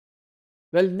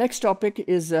Well, next topic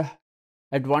is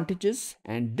advantages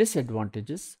and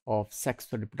disadvantages of sex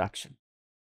reproduction.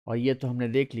 और ये तो हमने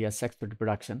देख लिया सेक्स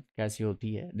रिप्रोडक्शन कैसी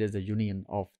होती है. There is a union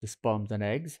of the sperms and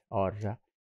eggs, और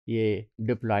ये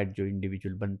डिप्लॉयड जो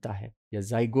इंडिविजुअल बनता है या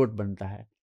जाइगोट बनता है,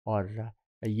 और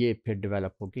ये फिर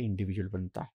डेवलप होकर इंडिविजुअल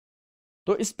बनता है.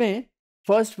 तो इसमें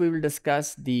first we will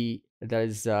discuss their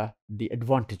is the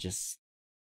advantages.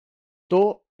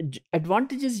 तो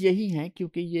एडवांटेजेस यही हैं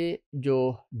क्योंकि ये जो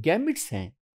गैमिट्स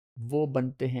हैं वो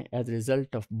बनते हैं एज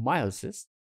रिजल्ट ऑफ मायोसिस,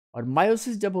 और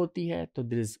मायोसिस जब होती है तो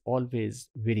there is always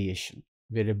variation,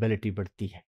 variability बढ़ती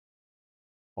है.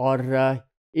 और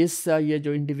ये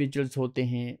जो इंडिविजुअल्स होते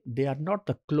हैं they are not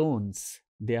the clones,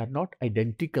 they are not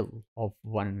identical of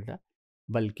one another,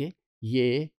 बल्कि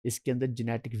ये इसके अंदर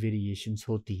जेनेटिक वेरिएशंस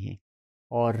होती हैं.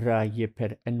 और ये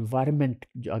फिर एनवायरनमेंट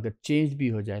जो अगर चेंज भी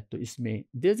हो जाए तो इसमें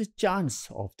there is a chance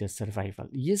of their survival.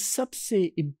 ये सबसे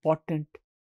इम्पॉर्टेंट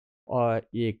और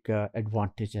एक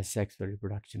एडवांटेज है सेक्स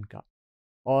रिप्रोडक्शन का.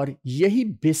 और यही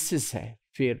बेसिस है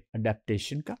फिर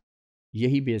अडेप्टेशन का,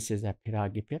 यही बेसिस है फिर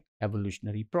आगे फिर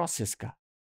एवोल्यूशनरी प्रोसेस का.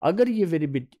 अगर ये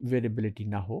वेरिएबिलिटी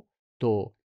ना हो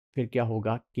तो फिर क्या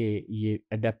होगा कि ये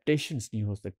अडेप्टेशंस नहीं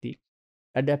हो सकती.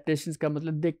 अडेप्टेशंस का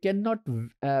मतलब they can not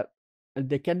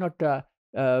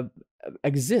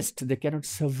exist, they cannot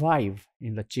survive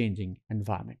in the changing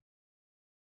environment.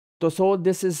 तो सो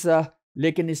दिस इज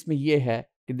लेकिन इसमें यह है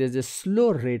कि there is a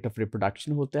slow rate of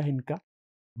reproduction होता है इनका,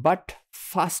 but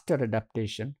faster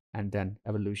adaptation and then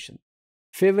evolution.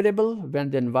 Favourable when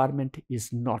the environment is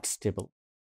not stable.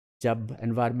 जब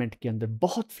एनवायरनमेंट के अंदर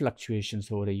बहुत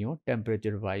फ्लक्चुएशंस हो रही हों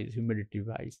टेम्परेचर वाइज, ह्यूमिडिटी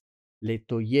वाइज, ले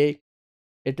तो ये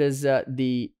it is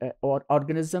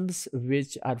organisms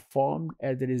which are formed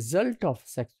as a result of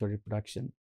sexual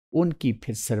reproduction, उनकी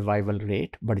फिर सर्वाइवल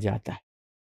रेट बढ़ जाता है.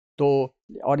 तो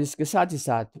और इसके साथ ही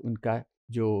साथ उनका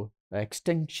जो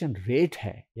एक्सटेंक्शन रेट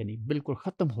है यानी बिल्कुल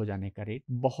ख़त्म हो जाने का रेट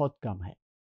बहुत कम है.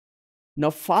 Now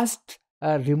fast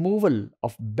removal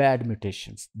of bad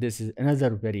mutations, this is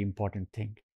another very important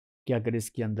thing, कि अगर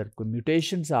इसके अंदर कोई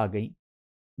म्यूटेशंस आ गई,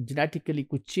 जेनेटिकली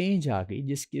कुछ चेंज आ गई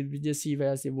जिसकी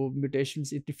वजह से वो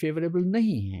म्यूटेशंस इतनी फेवरेबल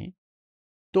नहीं हैं,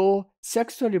 तो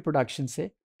सेक्सुअल रिप्रोडक्शन से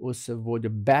वो जो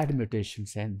बैड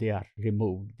म्यूटेशंस हैं they are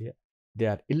removed, they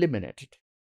are eliminated.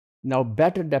 Now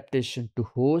better adaptation to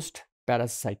host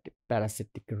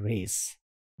parasitic race,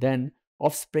 then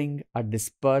offspring are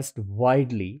dispersed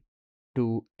widely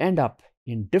to end up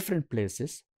in different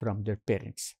places from their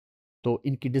parents. तो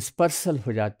इनकी dispersal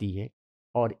हो जाती है,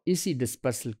 और इसी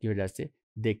डिस्पर्सल की वजह से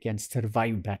दे कैन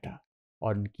सर्वाइव बेटर,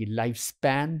 और उनकी लाइफ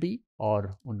स्पैन भी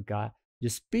और उनका जो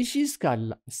स्पीशीज का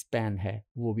स्पैन है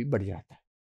वो भी बढ़ जाता है.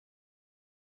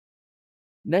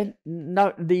 Now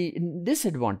the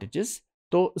disadvantages,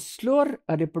 तो स्लोअर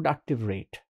रिप्रोडक्टिव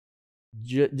रेट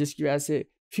जिसकी वजह से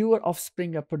fewer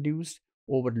offspring are produced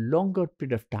over longer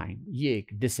period of time, ये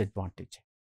एक डिसएडवांटेज है.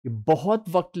 ये बहुत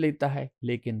वक्त लेता है,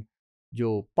 लेकिन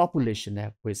जो पॉपुलेशन है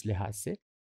वो इस लिहाज से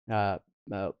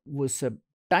वो सब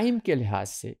टाइम के लिहाज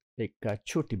से एक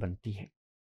छोटी बनती है.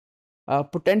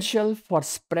 Potential for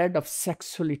spread of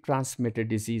sexually transmitted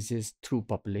diseases through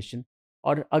population,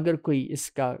 और अगर कोई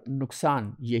इसका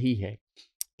नुकसान यही है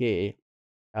कि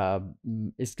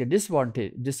इसके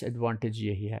डिसएडवांटेज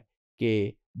यही है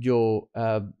कि जो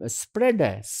स्प्रेड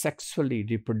है सेक्सुअली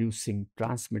रिप्रोड्यूसिंग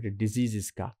ट्रांसमिटेड डिजीजेस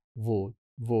का वो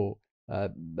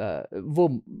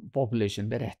पॉपुलेशन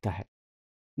में रहता है.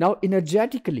 Now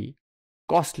energetically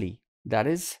costly, that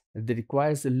is it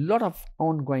requires a lot of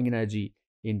ongoing energy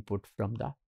input from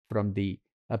the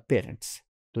parents.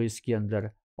 तो इसके अंदर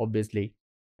obviously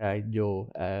जो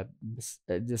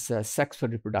जिस सेक्स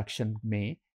रिप्रोडक्शन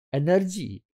में एनर्जी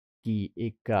की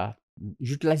एक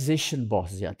यूटिलाइजेशन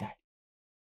बहुत ज़्यादा है.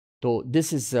 तो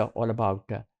this is all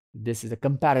about this is a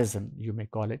comparison, you may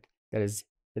call it. There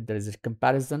is a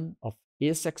comparison of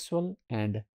asexual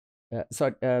and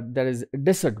there is a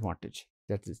disadvantage.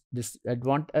 That is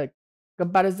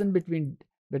comparison between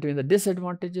the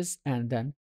disadvantages and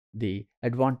then the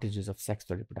advantages of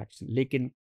sexual reproduction.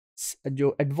 लेकिन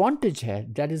जो advantage है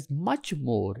that is much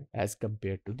more as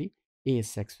compared to the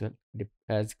asexual,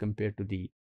 as compared to the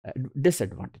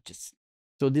disadvantages.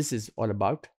 So this is all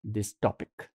about this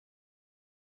topic.